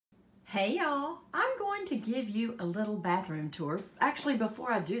Hey y'all, I'm going to give you a little bathroom tour. Actually, before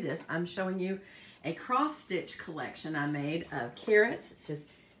I do this, I'm showing you a cross stitch collection I made of carrots. It says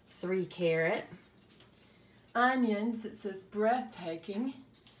 3 carat, onions, it says breathtaking,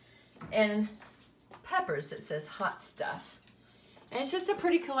 and peppers, it says hot stuff. And it's just a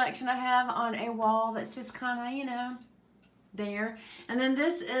pretty collection I have on a wall that's just kind of, you know, there. And then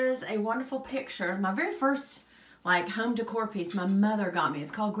this is a wonderful picture. My very first like home decor piece my mother got me.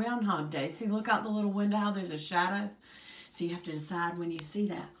 It's called Groundhog Day. See, look out the little window how there's a shadow. So you have to decide when you see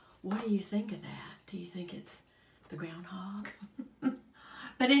that, what do you think of that? Do you think it's the groundhog?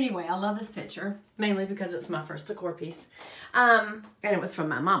 But anyway, I love this picture, mainly because it's my first decor piece. And it was from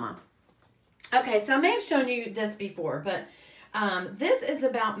my mama. Okay, so I may have shown you this before, but this is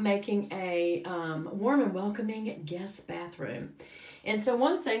about making a warm and welcoming guest bathroom. And so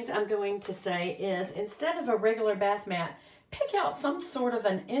one of the things I'm going to say is, instead of a regular bath mat, pick out some sort of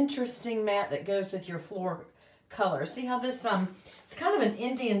an interesting mat that goes with your floor color. See how this, it's kind of an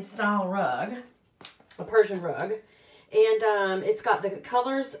Indian style rug, a Persian rug. And it's got the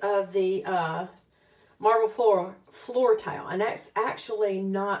colors of the marble floor tile. And that's actually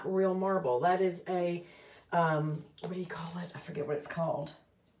not real marble. That is a, what do you call it? I forget what it's called.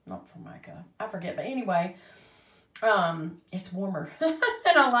 Not Formica. I forget, but anyway, it's warmer.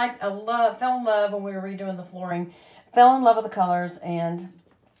 And fell in love when we were redoing the flooring. Fell in love with the colors, and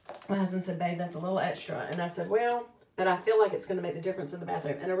my husband said, babe, that's a little extra. And I said, well, but I feel like it's going to make the difference in the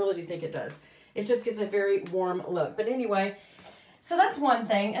bathroom. And I really do think it does. It just gives a very warm look. But anyway, so that's one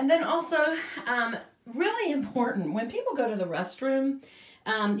thing. And then also, really important, when people go to the restroom,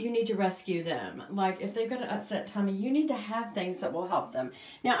 you need to rescue them. Like if they've got an upset tummy, you need to have things that will help them.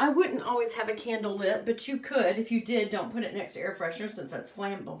 Now, I wouldn't always have a candle lit, but you could. If you did, don't put it next to air freshener since that's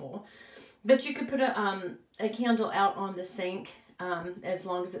flammable. But you could put a candle out on the sink as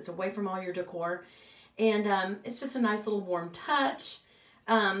long as it's away from all your decor. And it's just a nice little warm touch.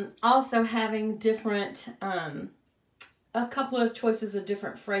 Also having different, a couple of choices of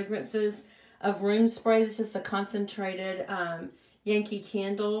different fragrances of room spray. This is the concentrated Yankee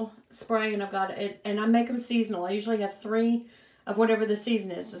Candle spray, and I've got it, and I make them seasonal. I usually have 3 of whatever the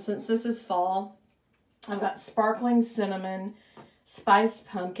season is. So since this is fall, I've got sparkling cinnamon, spiced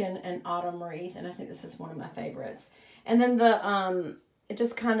pumpkin, and autumn wreath, and I think this is one of my favorites. And then the it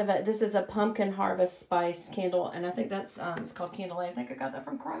just kind of this is a pumpkin harvest spice candle, and I think that's it's called Candle. I think I got that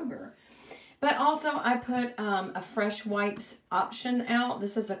from Kroger. But also I put a fresh wipes option out.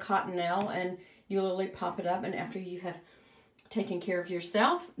 This is a cottonelle, and you literally pop it up, and after you have taking care of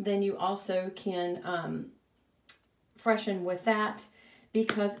yourself, then you also can freshen with that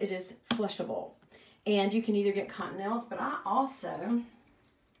because it is flushable. And you can either get cottonelles, but I also,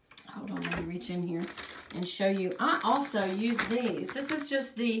 hold on, let me reach in here and show you. I also use these. This is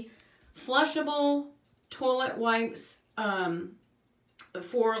just the flushable toilet wipes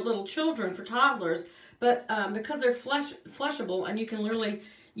for little children, for toddlers. But because they're flushable, and you can literally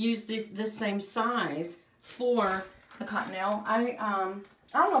use this same size for the cottonelle. I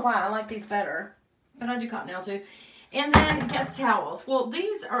don't know why I like these better, but I do cottonelle too. And then guest towels. Well,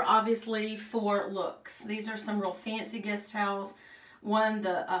 these are obviously for looks. These are some real fancy guest towels. One,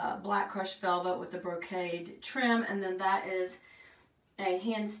 the black crushed velvet with the brocade trim, and then that is a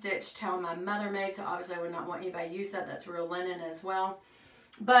hand-stitched towel my mother made, so obviously I would not want anybody to use that. That's real linen as well.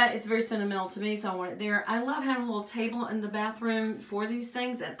 But it's very sentimental to me, so I want it there. I love having a little table in the bathroom for these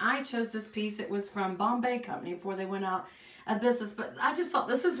things, and I chose this piece. It was from Bombay Company before they went out of business, but I just thought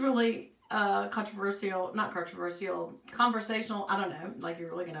this was really controversial, not controversial, conversational. I don't know, like you're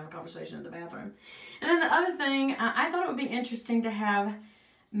really going to have a conversation in the bathroom. And then the other thing, I thought it would be interesting to have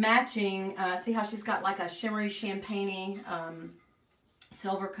matching, see how she's got like a shimmery champagne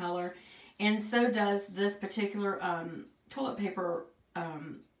silver color, and so does this particular toilet paper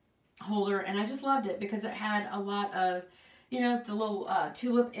holder, and I just loved it because it had a lot of, you know, the little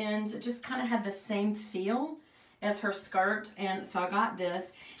tulip ends. It just kind of had the same feel as her skirt, and so I got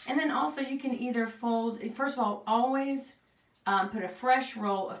this. And then also you can either fold, first of all, always put a fresh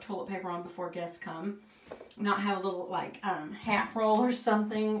roll of toilet paper on before guests come, not have a little like half roll or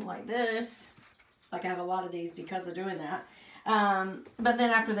something like this. Like I have a lot of these because of doing that. But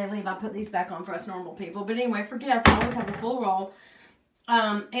then after they leave, I put these back on for us normal people. But anyway, for guests, I always have a full roll.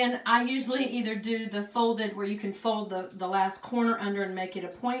 And I usually either do the folded where you can fold the last corner under and make it a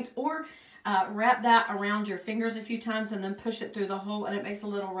point, or wrap that around your fingers a few times and then push it through the hole, and it makes a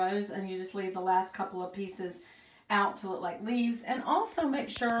little rose, and you just leave the last couple of pieces out to look like leaves. And also make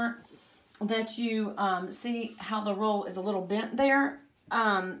sure that you see how the roll is a little bent there.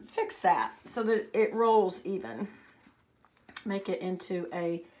 Fix that so that it rolls even. Make it into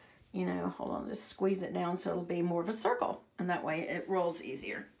a you know, hold on, just squeeze it down so it'll be more of a circle. And that way it rolls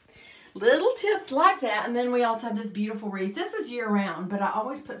easier. Little tips like that. And then we also have this beautiful wreath. This is year round, but I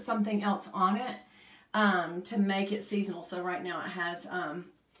always put something else on it to make it seasonal. So right now it has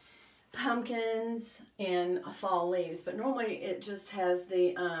pumpkins and fall leaves, but normally it just has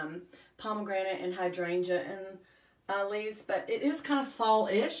the pomegranate and hydrangea and leaves, but it is kind of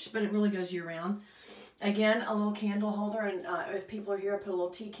fall-ish, but it really goes year round. Again, a little candle holder, and if people are here, I put a little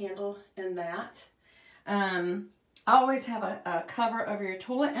tea candle in that. Always have a cover over your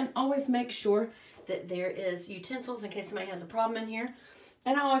toilet, and always make sure that there is utensils in case somebody has a problem in here.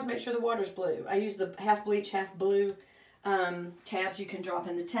 And I always make sure the water's blue. I use the half bleach, half blue tabs you can drop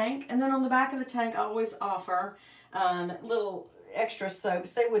in the tank. And then on the back of the tank, I always offer little extra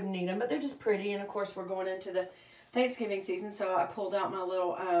soaps. They wouldn't need them, but they're just pretty. And of course, we're going into the Thanksgiving season, so I pulled out my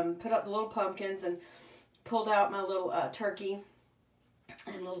little, put up the little pumpkins and pulled out my little turkey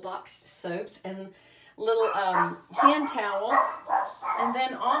and little boxed soaps and little hand towels. And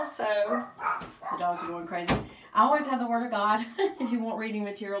then also, the dogs are going crazy. I always have the Word of God. If you want reading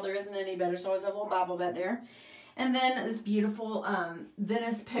material, there isn't any better, so I always have a little Bible back there. And then this beautiful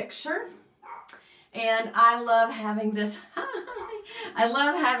Venice picture. And I love having this, I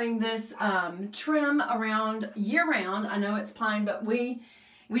love having this trim around year-round. I know it's pine, but we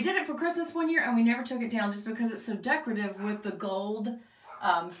did it for Christmas one year and we never took it down just because it's so decorative with the gold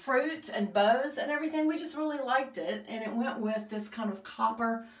fruit and bows and everything. We just really liked it, and it went with this kind of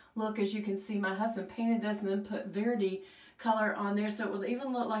copper look. As you can see, my husband painted this and then put Verdi color on there, so it would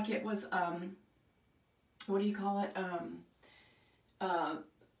even look like it was, what do you call it,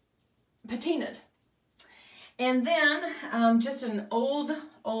 patinaed. And then just an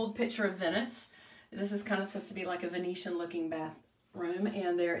old picture of Venice. This is kind of supposed to be like a Venetian looking bathroom,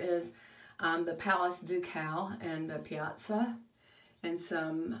 and there is the Palace Ducale and the Piazza and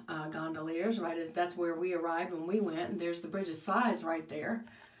some gondoliers, right? That's where we arrived when we went, and there's the Bridge of Sighs right there,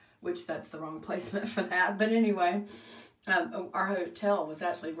 which that's the wrong placement for that. But anyway, our hotel was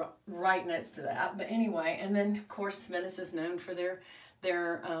actually right next to that. But anyway, and then of course Venice is known for their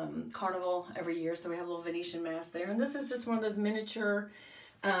carnival every year, so we have a little Venetian mass there. And this is just one of those miniature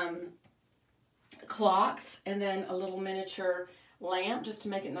clocks, and then a little miniature lamp just to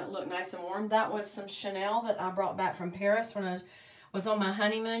make it look nice and warm. That was some Chanel that I brought back from Paris when I was on my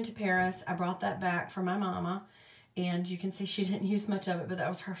honeymoon to Paris. I brought that back for my mama, and you can see she didn't use much of it, but that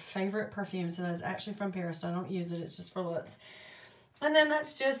was her favorite perfume. So that's actually from Paris. So I don't use it. It's just for looks. And then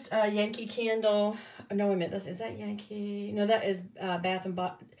that's just a Yankee candle. No, wait a minute. Is that Yankee? No, that is Bath and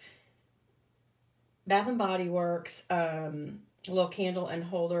Body Works little candle and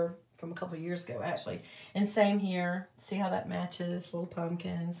holder from a couple of years ago, actually. And same here. See how that matches? Little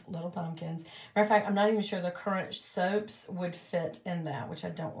pumpkins. Matter of fact, I'm not even sure the current soaps would fit in that, which I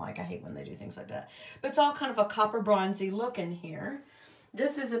don't like. I hate when they do things like that. But it's all kind of a copper bronzy look in here.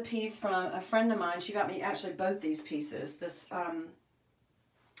 This is a piece from a friend of mine. She got me actually both these pieces. This,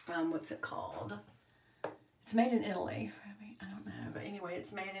 what's it called? It's made in Italy. I don't know. But anyway,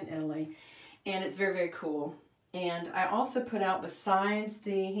 it's made in Italy. And it's very, very cool. And I also put out, besides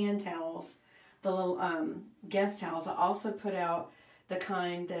the hand towels, the little guest towels, I also put out the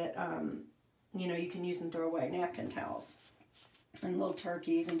kind that, you know, you can use and throw away, napkin towels. And little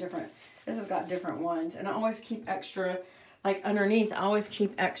turkeys and different, this has got different ones. And I always keep extra, like underneath, I always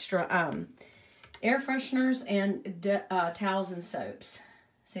keep extra air fresheners and towels and soaps.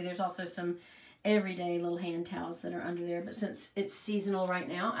 See, there's also some everyday little hand towels that are under there, but since it's seasonal right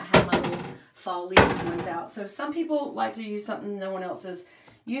now, I have my little fall leaves ones out. So some people like to use something no one else has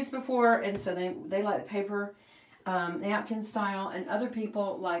used before, and so they like the paper napkin style, and other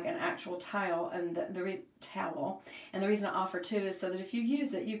people like an actual towel and the towel. And the reason I offer two is so that if you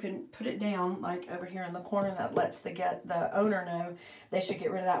use it, you can put it down like over here in the corner. That lets the owner know they should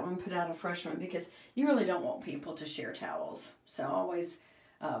get rid of that one and put out a fresh one, because you really don't want people to share towels. So always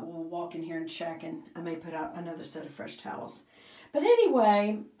we'll walk in here and check, and I may put out another set of fresh towels. But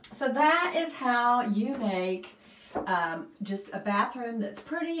anyway, so that is how you make just a bathroom that's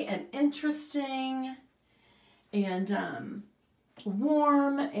pretty and interesting and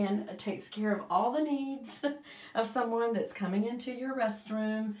warm, and it takes care of all the needs of someone that's coming into your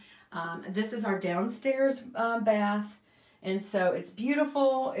restroom. This is our downstairs bath, and so it's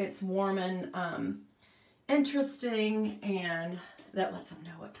beautiful, it's warm and interesting, and that lets them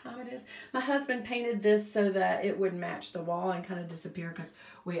know what time it is. My husband painted this so that it would match the wall and kind of disappear, because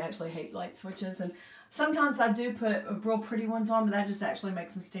we actually hate light switches. And sometimes I do put real pretty ones on, but that just actually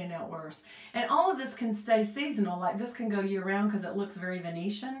makes them stand out worse. And all of this can stay seasonal. Like this can go year round because it looks very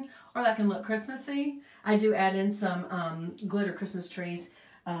Venetian, or that can look Christmassy. I do add in some glitter Christmas trees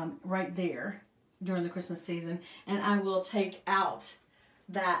right there during the Christmas season. And I will take out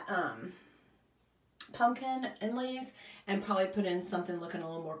that pumpkin and leaves and probably put in something looking a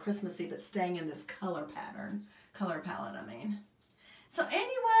little more Christmassy, but staying in this color palette, I mean. So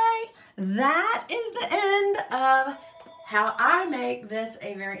anyway, that is the end of how I make this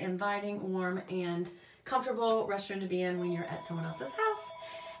a very inviting, warm, and comfortable restroom to be in when you're at someone else's house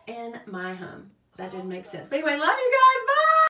in my home. That didn't make sense. But anyway, love you guys.